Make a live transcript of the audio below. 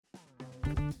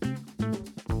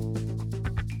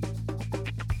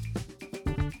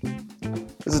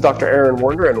This is Dr. Aaron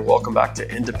Warner, and welcome back to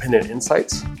Independent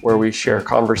Insights, where we share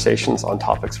conversations on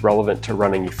topics relevant to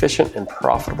running efficient and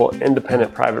profitable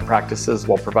independent private practices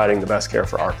while providing the best care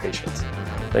for our patients.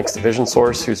 Thanks to Vision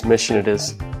Source, whose mission it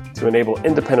is to enable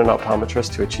independent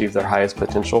optometrists to achieve their highest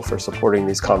potential for supporting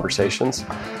these conversations.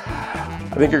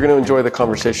 I think you're going to enjoy the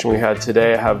conversation we had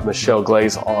today. I have Michelle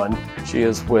Glaze on. She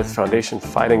is with Foundation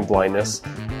Fighting Blindness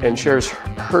and shares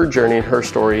her journey and her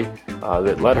story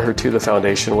that led her to the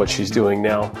foundation, what she's doing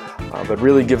now, but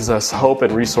really gives us hope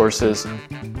and resources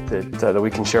that we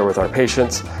can share with our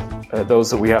patients, those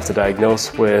that we have to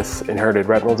diagnose with inherited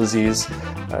retinal disease.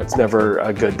 It's never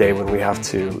a good day when we have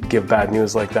to give bad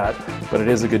news like that, but it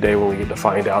is a good day when we get to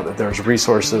find out that there's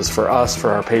resources for us,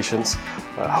 for our patients,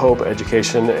 hope,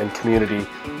 education, and community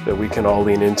that we can all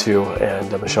lean into.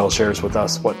 And Michelle shares with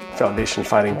us what Foundation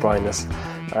Fighting Blindness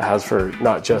has for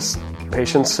not just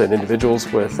patients and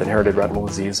individuals with inherited retinal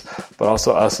disease, but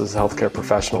also us as healthcare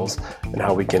professionals and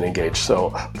how we can engage.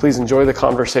 So please enjoy the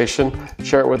conversation,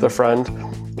 share it with a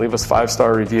friend, leave us a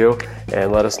 5-star review,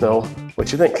 and let us know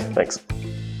what you think. Thanks.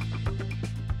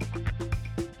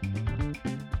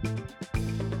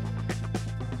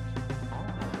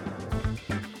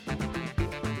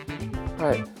 All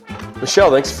right.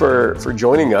 Michelle, thanks for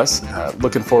joining us.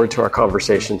 Looking forward to our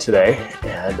conversation today.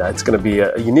 And it's going to be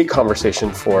a unique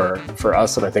conversation for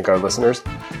us and I think our listeners.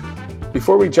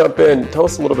 Before we jump in, tell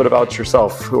us a little bit about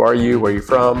yourself. Who are you? Where are you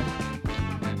from?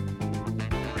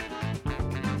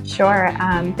 Sure.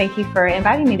 Thank you for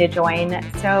inviting me to join.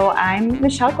 So I'm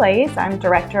Michelle Glaze. I'm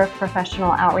Director of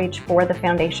Professional Outreach for the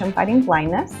Foundation Fighting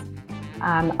Blindness.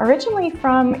 Originally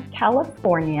from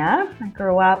California. I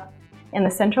grew up in the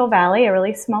Central Valley, a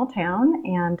really small town.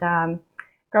 And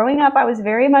growing up, I was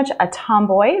very much a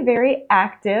tomboy, very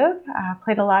active,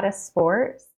 played a lot of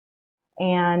sports,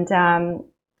 and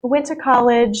went to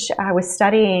college. I was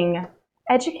studying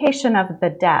education of the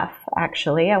deaf,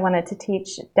 actually. I wanted to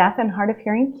teach deaf and hard of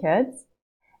hearing kids,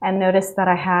 and noticed that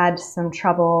I had some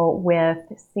trouble with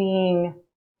seeing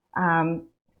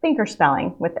finger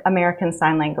spelling with American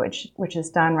Sign Language, which is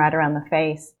done right around the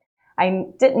face. I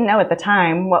didn't know at the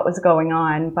time what was going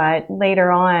on, but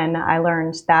later on I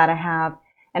learned that I have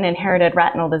an inherited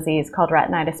retinal disease called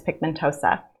retinitis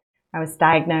pigmentosa. I was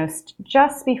diagnosed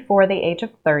just before the age of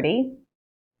 30,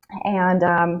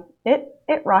 and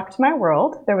it rocked my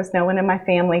world. There was no one in my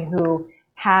family who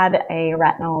had a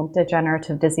retinal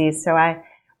degenerative disease, so I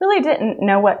really didn't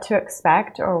know what to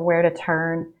expect or where to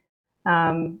turn.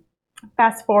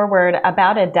 Fast forward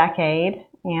about a decade,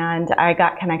 and I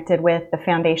got connected with the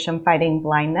Foundation Fighting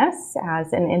Blindness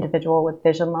as an individual with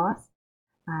vision loss.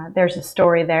 There's a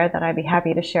story there that I'd be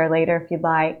happy to share later if you'd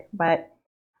like. But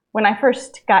when I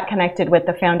first got connected with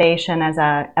the foundation as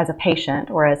a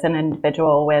patient or as an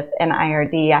individual with an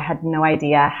IRD, I had no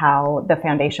idea how the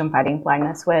Foundation Fighting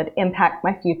Blindness would impact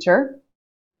my future.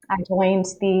 I joined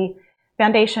the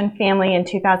foundation family in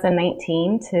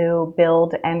 2019 to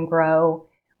build and grow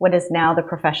what is now the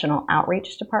Professional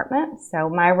Outreach Department. So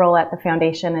my role at the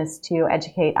foundation is to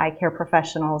educate eye care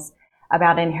professionals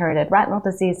about inherited retinal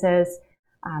diseases,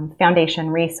 foundation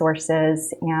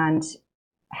resources, and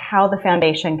how the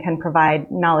foundation can provide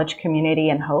knowledge,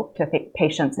 community, and hope to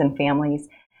patients and families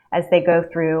as they go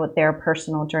through their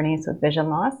personal journeys with vision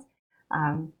loss.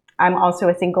 I'm also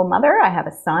a single mother. I have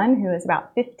a son who is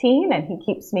about 15, and he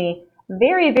keeps me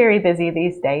very, very busy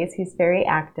these days. He's very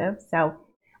active. So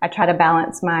I try to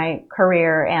balance my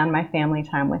career and my family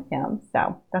time with him.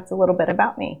 So that's a little bit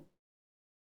about me.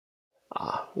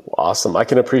 Awesome. I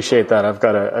can appreciate that. I've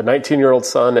got a 19-year-old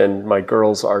son, and my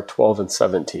girls are 12 and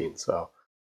 17. So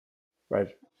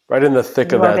right in the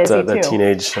thick of that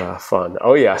teenage fun.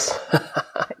 Oh, yes.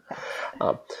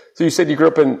 So you said you grew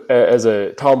up as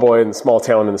a tomboy in a small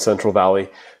town in the Central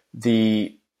Valley.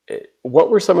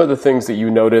 What were some of the things that you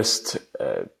noticed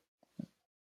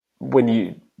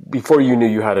before you knew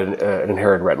you had an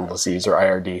inherited retinal disease or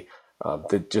IRD,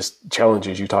 that just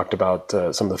challenges? You talked about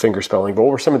some of the finger spelling, but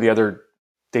what were some of the other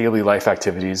daily life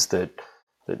activities that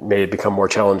made it become more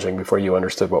challenging before you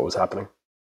understood what was happening?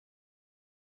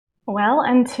 Well,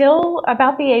 until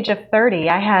about the age of 30,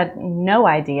 I had no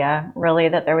idea really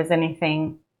that there was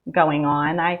anything going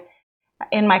on.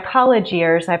 In my college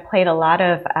years, I played a lot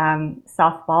of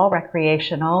softball,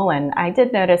 recreational, and I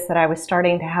did notice that I was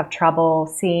starting to have trouble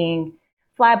seeing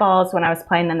fly balls when I was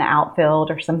playing in the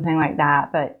outfield or something like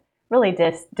that, but really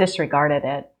disregarded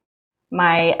it.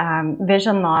 My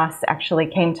vision loss actually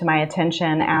came to my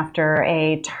attention after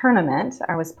a tournament.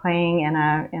 I was playing in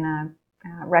a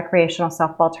recreational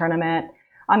softball tournament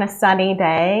on a sunny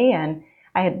day, and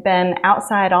I had been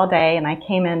outside all day and I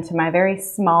came into my very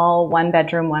small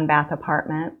 1-bedroom, 1-bath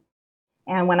apartment.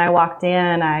 And when I walked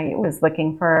in, I was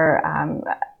looking for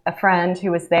a friend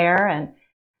who was there, and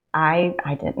I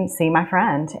didn't see my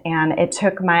friend. And it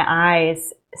took my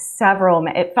eyes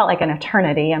it felt like an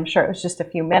eternity. I'm sure it was just a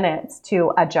few minutes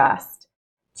to adjust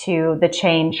to the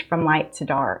change from light to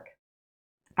dark.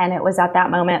 And it was at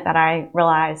that moment that I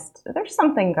realized there's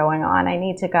something going on. I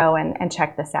need to go and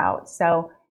check this out. So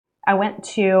I went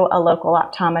to a local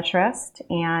optometrist,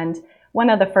 and one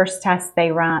of the first tests they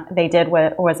did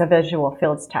was a visual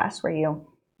fields test where you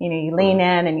lean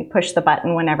in and you push the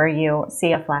button whenever you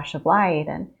see a flash of light.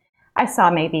 And I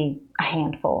saw maybe a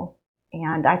handful.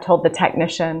 And I told the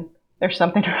technician, there's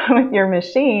something wrong with your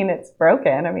machine. It's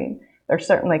broken. I mean, there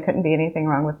certainly couldn't be anything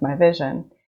wrong with my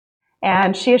vision.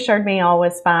 And she assured me all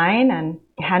was fine and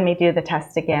had me do the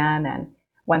test again. And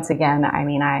once again,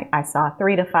 I saw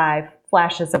 3 to 5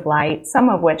 flashes of light, some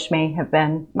of which may have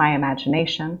been my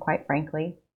imagination, quite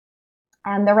frankly.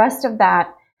 And the rest of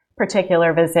that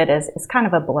particular visit is kind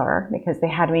of a blur because they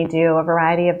had me do a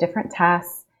variety of different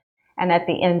tests. And at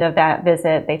the end of that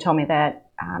visit, they told me that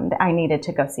I needed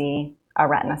to go see a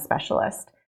retina specialist.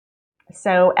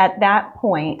 So at that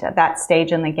point, at that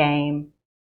stage in the game,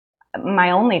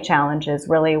 my only challenges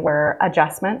really were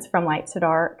adjustments from light to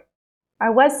dark.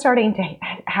 I was starting to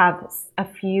have a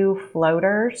few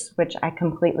floaters, which I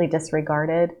completely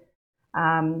disregarded.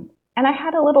 And I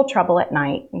had a little trouble at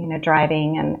night,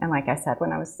 driving. And like I said,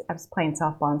 when I was playing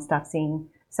softball and stuff, seeing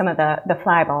some of the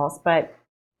fly balls. But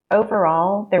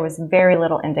overall, there was very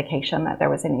little indication that there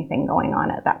was anything going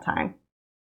on at that time.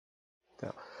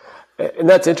 Yeah. And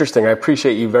that's interesting. I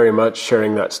appreciate you very much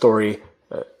sharing that story.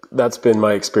 That's been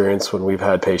my experience when we've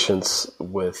had patients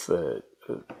with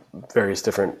various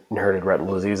different inherited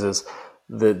retinal diseases,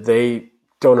 that they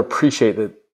don't appreciate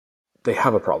that they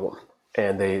have a problem,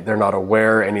 and they're not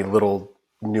aware any little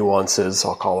nuances,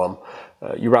 I'll call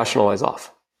them, you rationalize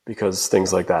off, because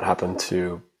things like that happen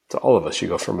to all of us. You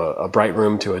go from a bright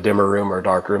room to a dimmer room or a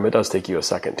dark room. It does take you a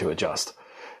second to adjust.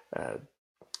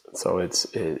 So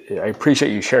I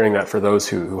appreciate you sharing that for those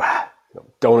who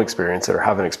don't experience it or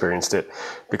haven't experienced it,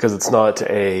 because it's not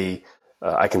I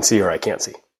can see or I can't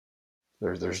see.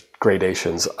 There's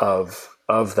gradations of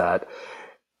that.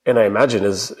 And I imagine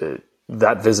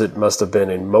that visit must have been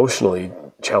emotionally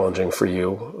challenging for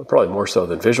you, probably more so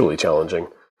than visually challenging,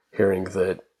 hearing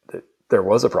that there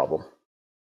was a problem.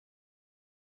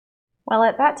 Well,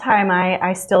 at that time,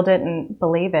 I still didn't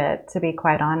believe it, to be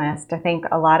quite honest. I think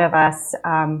a lot of us,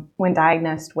 when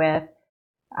diagnosed with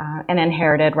an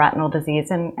inherited retinal disease,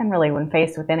 and really when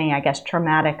faced with any,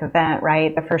 traumatic event,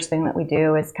 right, the first thing that we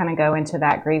do is kind of go into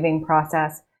that grieving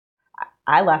process.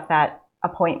 I left that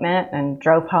appointment and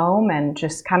drove home and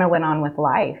just kind of went on with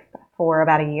life for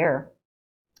about a year.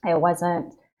 It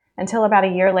wasn't until about a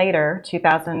year later,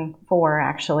 2004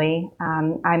 actually,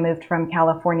 I moved from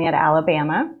California to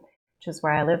Alabama, which is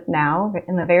where I live now,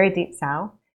 in the very deep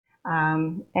South.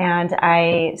 And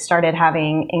I started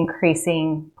having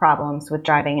increasing problems with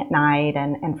driving at night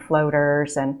and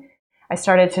floaters. And I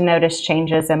started to notice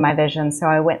changes in my vision. So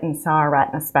I went and saw a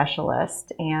retina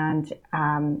specialist, and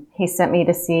he sent me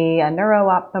to see a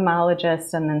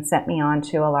neuro-ophthalmologist and then sent me on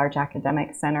to a large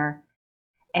academic center.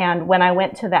 And when I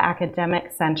went to the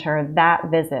academic center,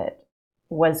 that visit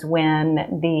was when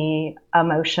the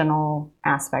emotional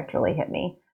aspect really hit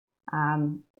me.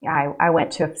 I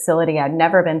went to a facility I'd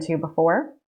never been to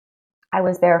before. I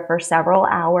was there for several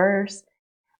hours.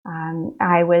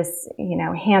 I was,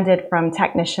 handed from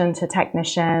technician to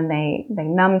technician. They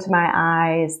numbed my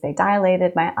eyes. They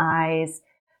dilated my eyes,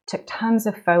 took tons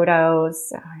of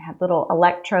photos. I had little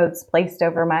electrodes placed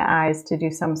over my eyes to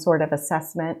do some sort of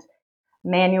assessment,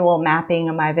 manual mapping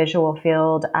of my visual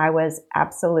field. I was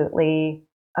absolutely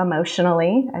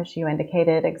emotionally, as you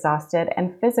indicated, exhausted,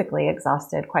 and physically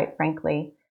exhausted, quite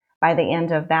frankly. By the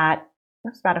end of that, it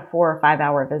was about a 4 or 5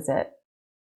 hour visit.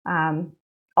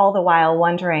 All the while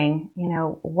wondering,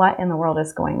 what in the world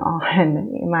is going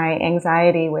on? My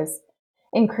anxiety was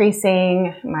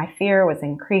increasing. My fear was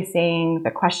increasing.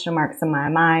 The question marks in my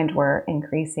mind were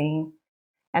increasing.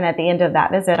 And at the end of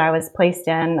that visit, I was placed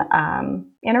in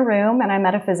a room, and I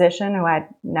met a physician who I'd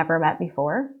never met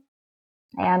before.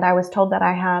 And I was told that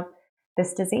I have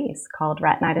this disease called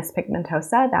retinitis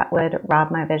pigmentosa that would rob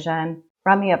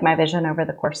me of my vision over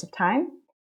the course of time.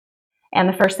 And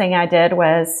the first thing I did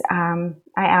was I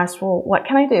asked, well, what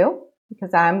can I do?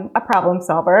 Because I'm a problem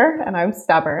solver and I'm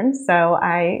stubborn. So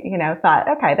I, thought,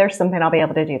 okay, there's something I'll be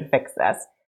able to do to fix this.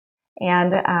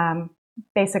 And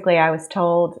basically I was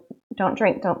told, don't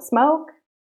drink, don't smoke.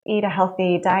 eat a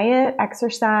healthy diet,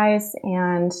 exercise,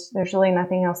 and there's really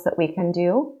nothing else that we can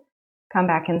do. Come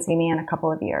back and see me in a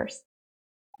couple of years.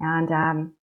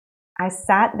 And I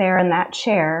sat there in that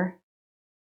chair,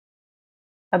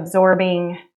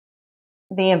 absorbing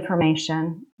the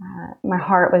information. My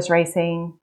heart was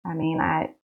racing. I mean,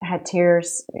 I had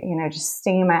tears, just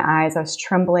stinging my eyes. I was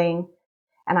trembling.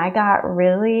 And I got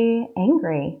really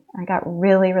angry. I got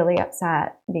really, really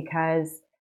upset because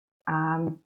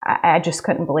I just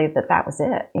couldn't believe that was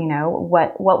it.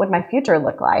 What would my future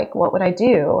look like? What would I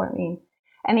do? I mean,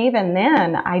 and even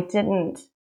then, I didn't,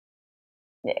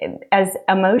 as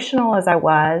emotional as I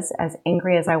was, as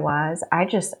angry as I was,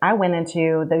 I went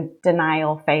into the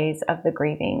denial phase of the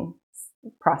grieving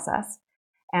process.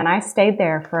 And I stayed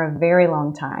there for a very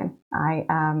long time. I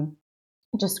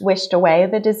just wished away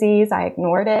the disease. I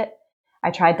ignored it.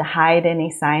 I tried to hide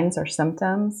any signs or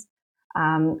symptoms.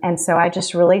 And so I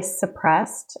just really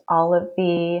suppressed all of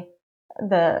the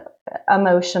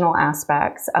emotional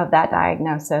aspects of that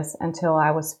diagnosis until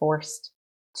I was forced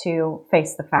to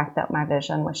face the fact that my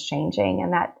vision was changing.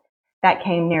 And that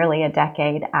came nearly a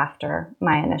decade after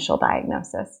my initial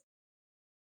diagnosis.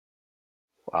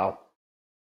 Wow.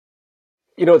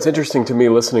 It's interesting to me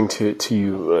listening to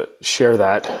you share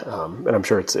that, and I'm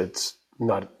sure it's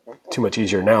not too much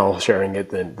easier now sharing it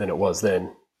than it was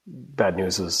then. Bad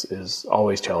news is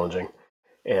always challenging.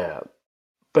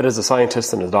 But as a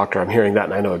scientist and as a doctor, I'm hearing that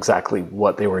and I know exactly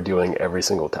what they were doing every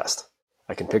single test.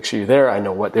 I can picture you there. I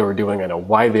know what they were doing. I know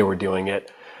why they were doing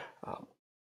it.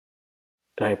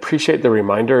 And I appreciate the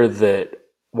reminder that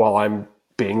while I'm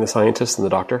being the scientist and the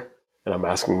doctor, and I'm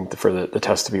asking for the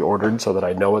test to be ordered so that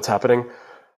I know what's happening,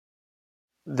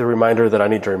 the reminder that I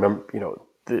need to remember,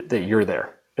 that you're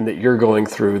there and that you're going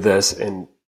through this, and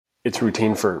it's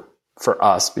routine for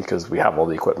us because we have all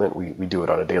the equipment. We do it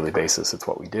on a daily basis. It's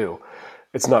what we do.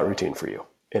 It's not routine for you,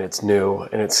 and it's new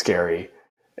and it's scary,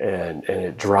 and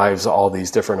it drives all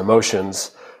these different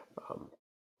emotions.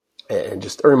 And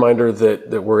just a reminder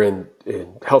that we're in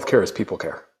healthcare is people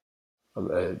care.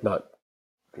 Not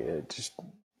just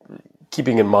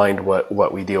keeping in mind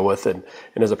what we deal with. And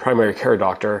as a primary care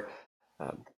doctor,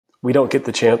 we don't get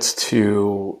the chance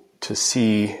to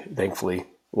see, thankfully,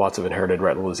 lots of inherited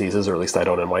retinal diseases, or at least I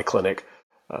don't in my clinic.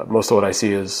 Most of what I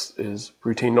see is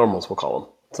routine normals, we'll call them.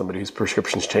 Somebody whose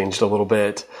prescription's changed a little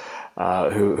bit,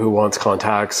 who wants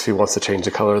contacts, who wants to change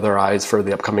the color of their eyes for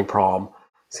the upcoming prom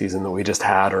season that we just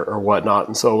had, or whatnot.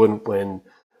 And so when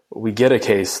we get a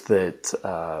case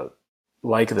that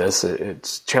like this,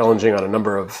 it's challenging on a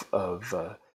number of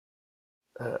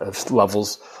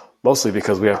levels, mostly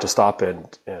because we have to stop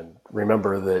and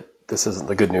remember that this isn't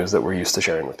the good news that we're used to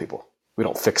sharing with people. We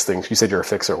don't fix things. You said you're a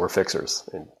fixer. We're fixers.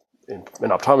 In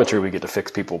optometry, we get to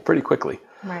fix people pretty quickly.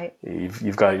 Right.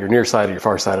 You've got your nearsighted, your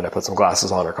farsighted. I put some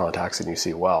glasses on or contacts and you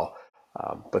see well.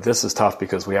 But this is tough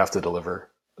because we have to deliver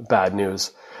bad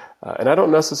news. And I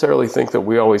don't necessarily think that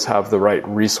we always have the right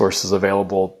resources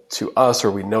available to us,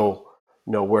 or we know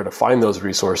where to find those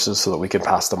resources so that we can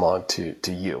pass them on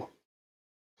to you.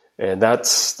 And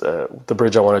that's the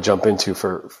bridge I want to jump into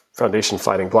for Foundation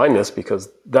Fighting Blindness, because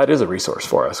that is a resource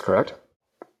for us, correct?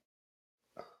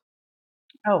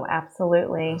 Oh,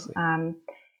 absolutely. It's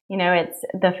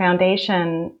the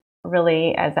foundation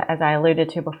really, as I alluded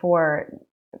to before,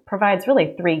 provides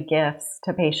really three gifts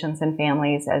to patients and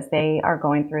families as they are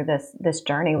going through this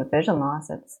journey with vision loss.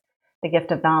 It's the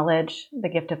gift of knowledge, the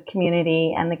gift of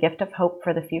community, and the gift of hope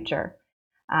for the future.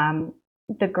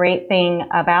 The great thing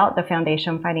about the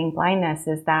Foundation Fighting Blindness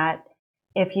is that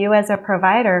if you as a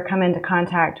provider come into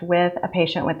contact with a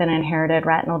patient with an inherited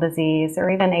retinal disease or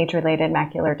even age-related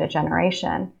macular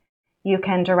degeneration, you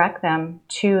can direct them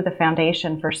to the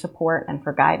foundation for support and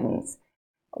for guidance.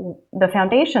 The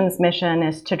foundation's mission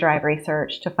is to drive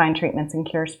research to find treatments and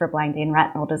cures for blinding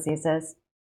retinal diseases.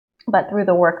 But through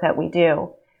the work that we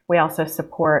do, we also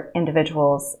support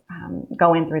individuals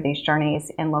going through these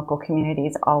journeys in local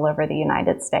communities all over the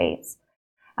United States.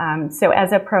 So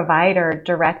as a provider,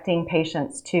 directing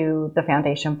patients to the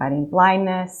Foundation Fighting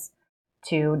Blindness,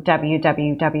 to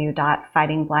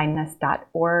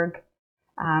www.fightingblindness.org,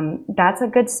 that's a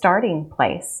good starting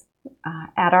place.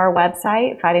 At our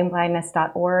website,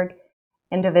 fightingblindness.org,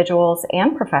 individuals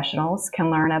and professionals can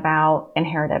learn about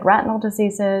inherited retinal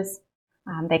diseases.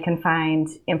 They can find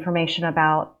information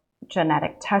about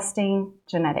genetic testing,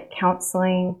 genetic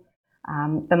counseling,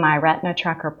 the My Retina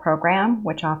Tracker program,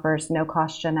 which offers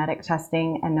no-cost genetic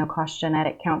testing and no-cost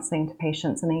genetic counseling to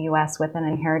patients in the U.S. with an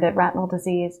inherited retinal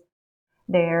disease.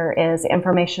 There is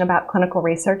information about clinical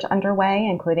research underway,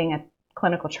 including a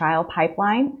clinical trial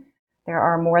pipeline There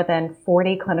are more than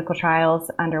 40 clinical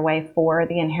trials underway for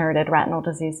the inherited retinal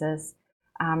diseases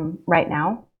right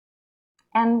now.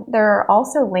 And there are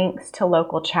also links to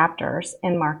local chapters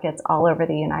in markets all over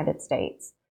the United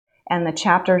States. And the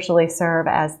chapters really serve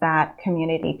as that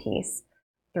community piece.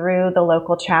 Through the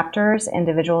local chapters,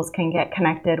 individuals can get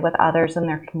connected with others in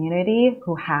their community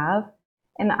who have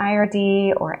an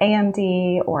IRD or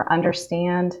AMD or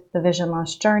understand the vision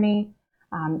loss journey.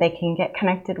 They can get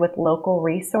connected with local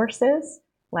resources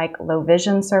like low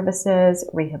vision services,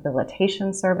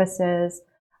 rehabilitation services,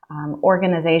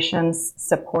 organizations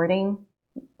supporting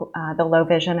the low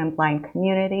vision and blind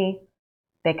community.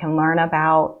 They can learn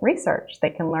about research.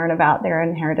 They can learn about their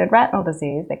inherited retinal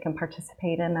disease. They can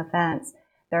participate in events.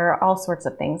 There are all sorts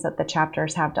of things that the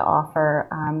chapters have to offer.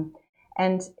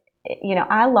 And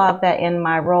I love that in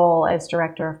my role as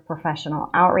Director of Professional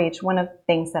Outreach, one of the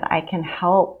things that I can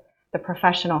help the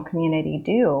professional community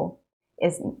do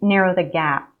is narrow the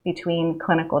gap between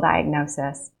clinical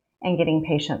diagnosis and getting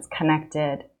patients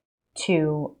connected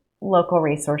to local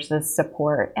resources,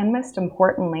 support, and most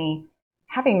importantly,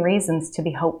 having reasons to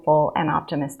be hopeful and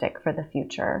optimistic for the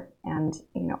future. And,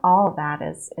 all of that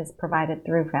is provided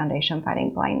through Foundation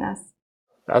Fighting Blindness.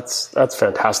 That's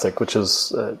fantastic, which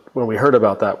is, when we heard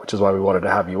about that, which is why we wanted to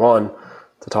have you on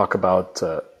to talk about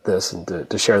this and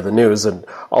to share the news. And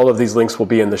all of these links will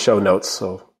be in the show notes,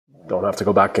 so don't have to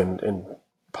go back and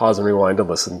pause and rewind and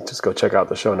listen. Just go check out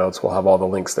the show notes. We'll have all the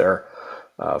links there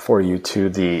for you to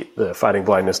the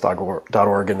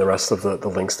fightingblindness.org and the rest of the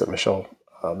links that Michelle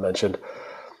mentioned.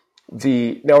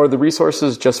 Now, are the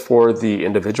resources just for the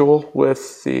individual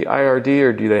with the IRD,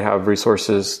 or do they have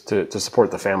resources to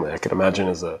support the family? I could imagine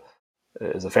as a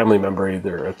family member,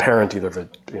 either a parent, either of a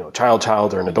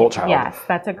child or an adult child. Yes,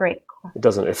 that's a great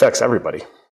question. It affects everybody.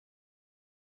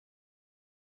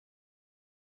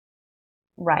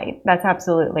 Right. That's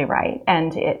absolutely right.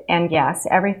 And yes,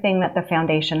 everything that the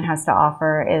foundation has to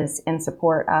offer is in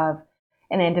support of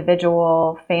an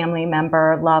individual, family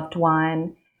member, loved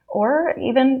one, or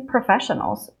even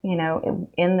professionals, in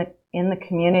the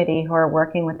community who are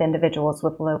working with individuals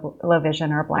with low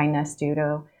vision or blindness due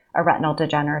to a retinal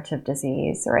degenerative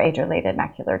disease or age-related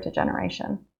macular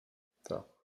degeneration. So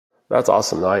that's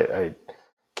awesome.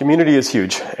 Community is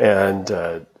huge, and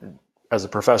as a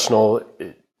professional,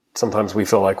 sometimes we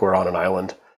feel like we're on an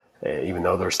island, even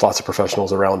though there's lots of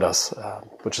professionals around us,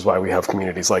 which is why we have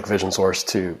communities like Vision Source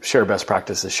to share best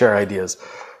practices, share ideas,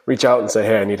 reach out and say,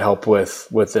 hey, I need help with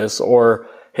this, or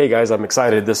hey guys, I'm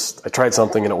excited. I tried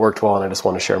something and it worked well and I just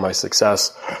want to share my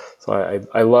success. So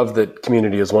I love that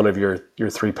community is one of your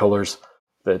three pillars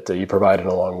that you provided,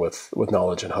 along with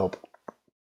knowledge and hope.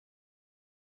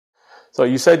 So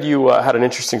you said you had an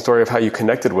interesting story of how you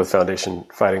connected with Foundation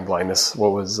Fighting Blindness.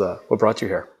 What brought you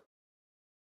here?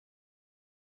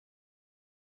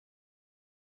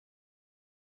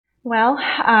 Well,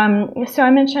 so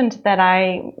I mentioned that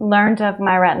I learned of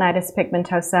my retinitis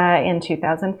pigmentosa in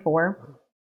 2004.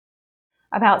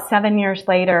 About 7 years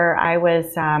later, I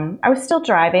was still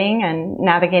driving and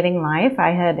navigating life. I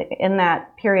had, in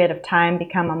that period of time,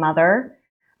 become a mother.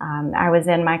 I was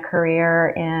in my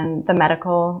career in the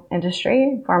medical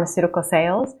industry, pharmaceutical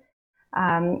sales,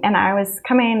 and I was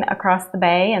coming across the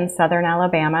bay in southern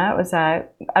Alabama. It was a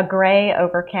gray,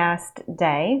 overcast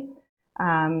day.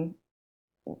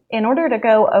 In order to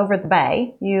go over the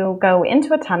bay, you go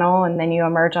into a tunnel and then you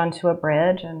emerge onto a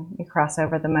bridge and you cross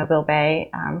over the Mobile Bay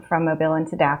from Mobile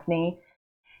into Daphne.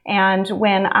 And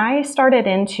when I started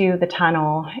into the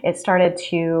tunnel, it started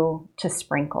to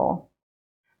sprinkle.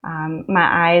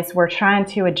 My eyes were trying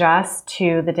to adjust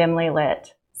to the dimly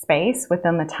lit space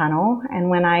within the tunnel. And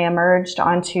when I emerged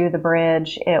onto the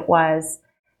bridge, it was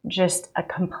just a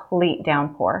complete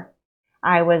downpour.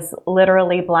 I was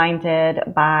literally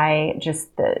blinded by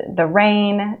just the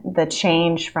rain, the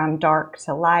change from dark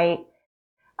to light.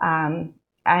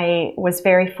 I was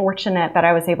very fortunate that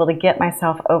I was able to get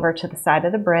myself over to the side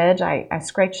of the bridge. I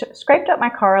scraped up my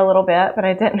car a little bit, but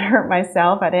I didn't hurt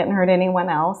myself. I didn't hurt anyone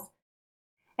else.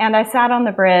 And I sat on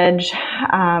the bridge.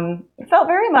 It felt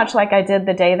very much like I did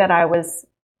the day that I was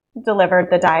delivered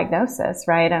the diagnosis,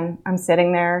 right? I'm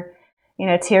sitting there,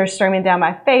 tears streaming down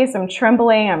my face. I'm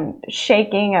trembling. I'm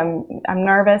shaking. I'm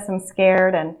nervous. I'm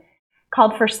scared, and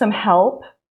called for some help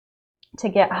to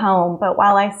get home. But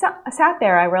while I sat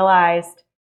there, I realized,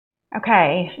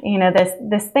 okay,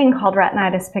 this thing called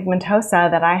retinitis pigmentosa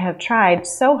that I have tried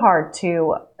so hard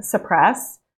to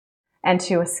suppress and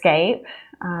to escape,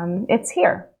 it's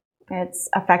here. It's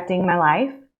affecting my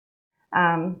life.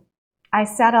 I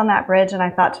sat on that bridge and I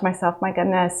thought to myself, my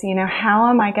goodness, how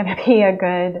am I going to be a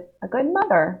good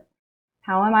mother?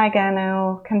 How am I going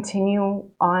to continue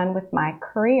on with my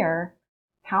career?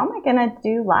 How am I going to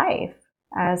do life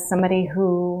as somebody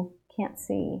who can't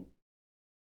see?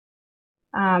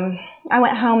 I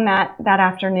went home that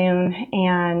afternoon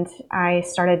and I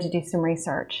started to do some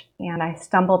research, and I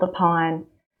stumbled upon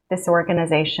this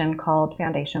organization called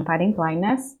Foundation Fighting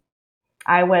Blindness.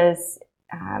 I was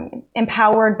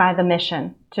empowered by the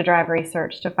mission to drive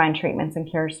research to find treatments and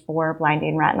cures for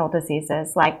blinding retinal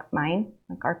diseases like mine,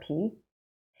 like RP.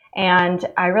 And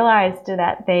I realized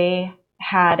that they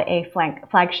had a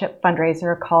flagship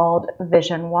fundraiser called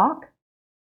Vision Walk.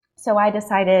 So I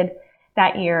decided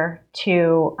that year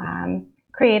to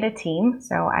create a team.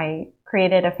 So I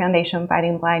created a Foundation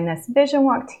Fighting Blindness Vision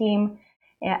Walk team.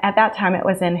 At that time, it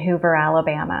was in Hoover,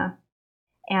 Alabama.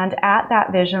 And at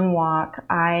that Vision Walk,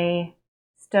 I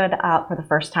stood up for the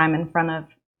first time in front of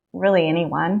really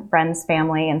anyone, friends,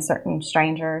 family, and certain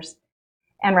strangers,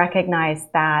 and recognized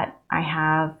that I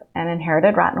have an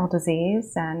inherited retinal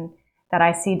disease and that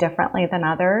I see differently than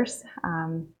others.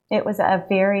 It was a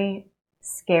very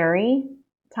scary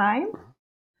time,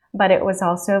 but it was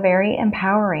also very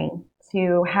empowering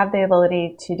to have the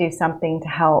ability to do something to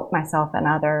help myself and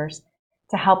others,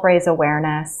 to help raise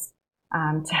awareness,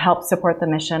 to help support the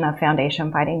mission of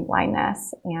Foundation Fighting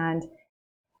Blindness. And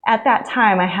at that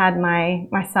time, I had my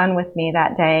son with me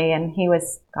that day, and he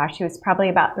was probably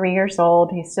about 3 years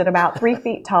old. He stood about 3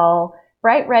 feet tall,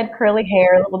 bright red curly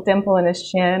hair, a little dimple in his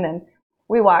chin, and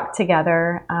we walked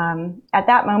together. At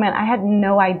that moment, I had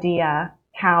no idea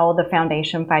how the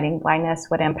Foundation Fighting Blindness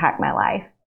would impact my life.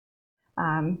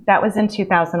 That was in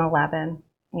 2011,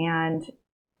 and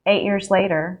 8 years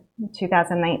later,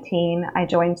 2019, I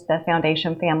joined the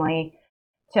Foundation family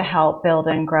to help build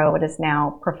and grow what is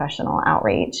now professional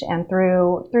outreach. And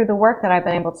through the work that I've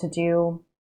been able to do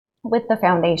with the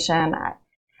foundation,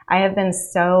 I have been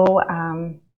so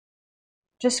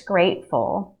just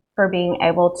grateful for being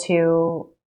able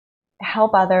to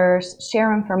help others,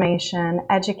 share information,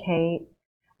 educate,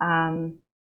 and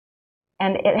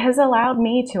it has allowed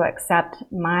me to accept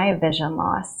my vision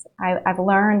loss. I've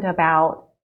learned about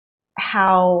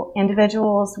how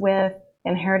individuals with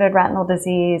inherited retinal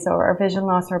disease or vision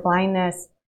loss or blindness,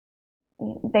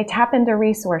 they tap into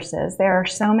resources. There are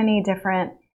so many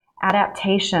different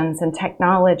adaptations and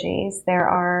technologies. There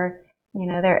are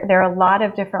a lot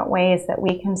of different ways that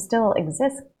we can still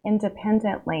exist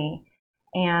independently.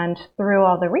 And through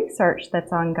all the research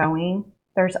that's ongoing,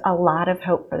 there's a lot of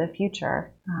hope for the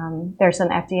future. There's an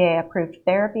FDA-approved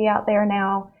therapy out there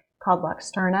now called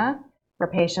Luxturna for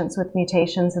patients with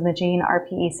mutations in the gene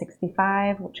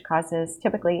RPE65, which causes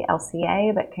typically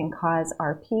LCA, but can cause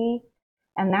RP.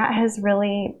 And that has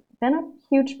really been a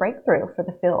huge breakthrough for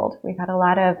the field. We've had a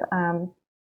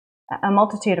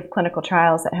multitude of clinical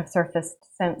trials that have surfaced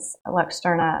since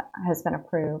Luxturna has been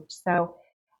approved. So,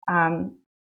 I've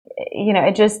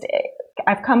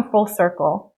come full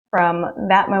circle from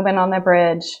that moment on the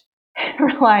bridge,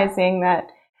 realizing that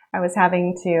I was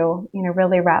having to,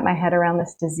 really wrap my head around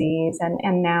this disease,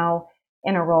 and now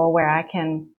in a role where I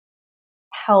can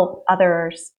help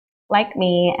others like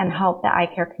me and help the eye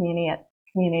care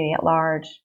community at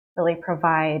large really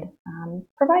provide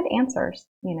answers,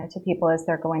 to people as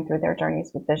they're going through their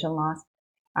journeys with vision loss.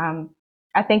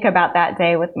 I think about that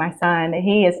day with my son.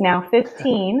 He is now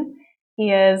 15.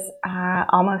 He is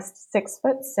almost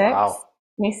 6'6". Wow.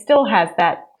 He still has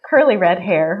that curly red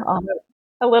hair, although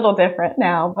a little different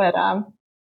now. But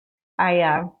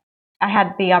I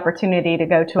had the opportunity to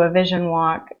go to a vision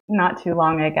walk not too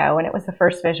long ago, and it was the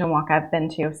first vision walk I've been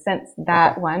to since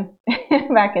that one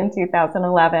back in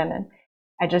 2011. And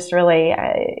I just really,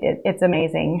 it's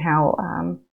amazing how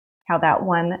that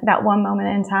one moment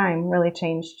in time really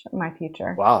changed my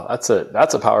future. Wow, that's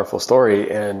a powerful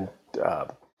story, and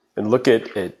look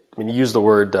at it. When you use the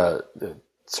word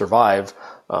survive,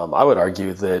 I would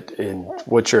argue that in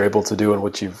what you're able to do and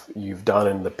what you've done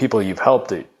and the people you've helped,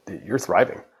 that you're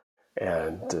thriving,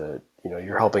 and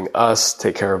you're helping us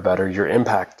take care of better. Your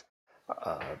impact,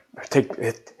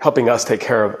 helping us take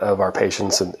care of our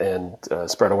patients and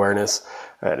spread awareness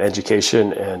and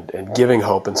education and giving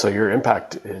hope. And so your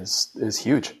impact is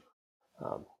huge.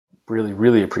 Really,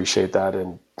 really appreciate that.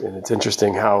 And it's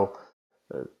interesting how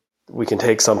we can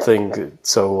take something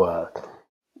so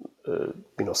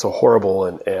so horrible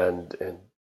and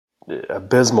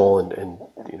abysmal and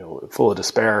full of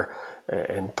despair,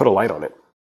 and put a light on it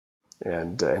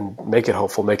and make it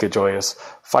hopeful, make it joyous,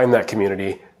 find that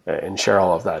community and share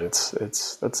all of that. It's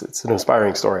an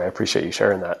inspiring story. I appreciate you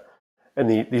sharing that. And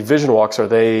the vision walks, are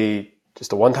they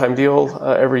just a one-time deal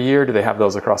every year? Do they have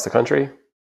those across the country?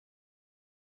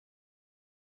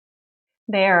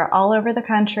 They are all over the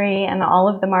country and all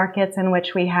of the markets in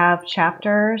which we have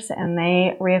chapters, and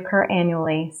they reoccur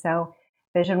annually. So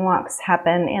vision walks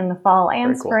happen in the fall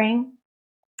and Very cool. spring.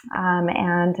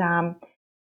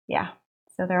 Yeah,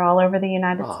 so they're all over the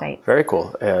United States. Very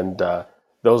cool. And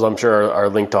those, I'm sure, are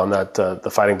linked on that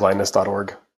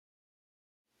thefightingblindness.org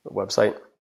website.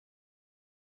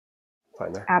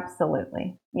 Find there.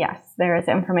 Absolutely. Yes, there is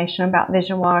information about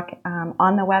Vision Walk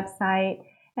on the website,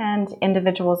 and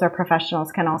individuals or professionals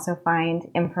can also find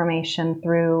information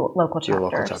through local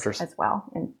chapters as well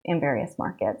in various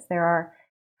markets. There are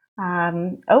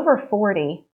over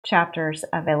 40 chapters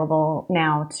available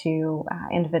now to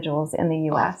individuals in the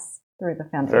U.S. through the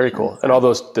foundation. Very cool. And all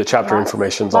the chapter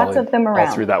information's all of them around.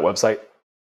 All through that website.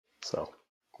 So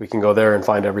we can go there and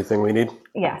find everything we need.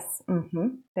 Yes.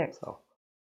 So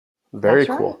very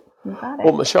That's cool. Right. You got it.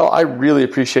 Well, Michelle, I really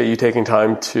appreciate you taking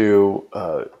time to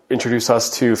introduce us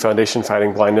to Foundation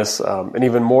Fighting Blindness, and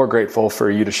even more grateful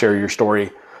for you to share your story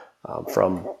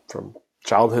from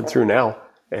childhood through now,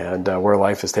 and where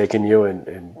life has taken you.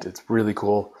 And it's really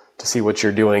cool to see what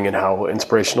you're doing and how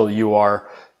inspirational you are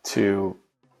to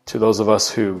those of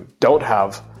us who don't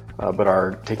have, but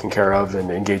are taking care of and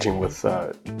engaging with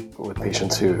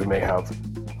patients who may have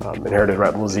inherited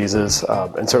retinal diseases,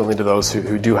 and certainly to those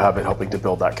who do have it, helping to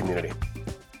build that community.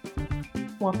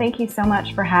 Well, thank you so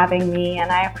much for having me,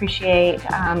 and I appreciate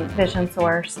Vision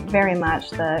Source very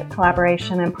much, the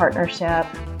collaboration and partnership.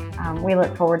 We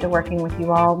look forward to working with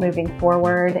you all moving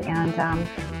forward, and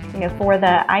for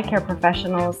the eye care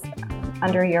professionals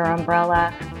under your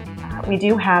umbrella, we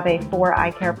do have a For Eye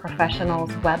Care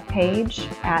Professionals webpage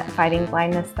at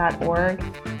fightingblindness.org.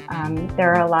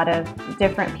 There are a lot of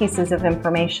different pieces of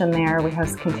information there. We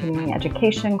host continuing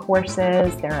education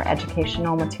courses. There are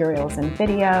educational materials and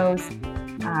videos.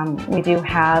 We do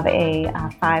have a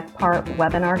 5-part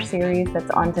webinar series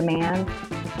that's on demand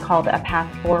called A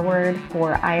Path Forward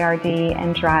for IRD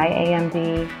and dry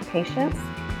AMD patients.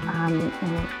 And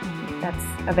that's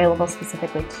available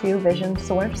specifically to Vision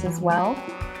Source as well.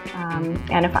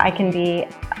 And if I can be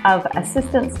of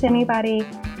assistance to anybody,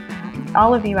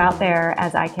 all of you out there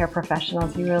as eye care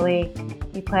professionals, you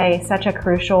play such a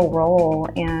crucial role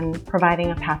in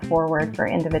providing a path forward for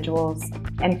individuals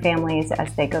and families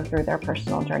as they go through their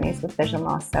personal journeys with vision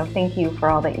loss. So thank you for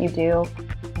all that you do.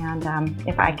 And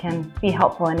if I can be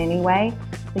helpful in any way,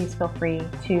 please feel free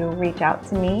to reach out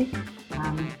to me.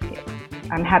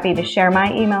 I'm happy to share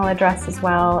my email address as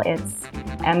well. It's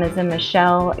M as in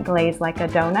Michelle, Glaze like a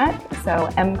donut. So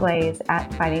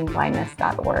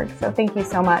mglaze@fightingblindness.org. So thank you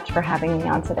so much for having me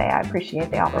on today. I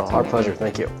appreciate the opportunity. Our pleasure.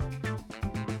 Thank you.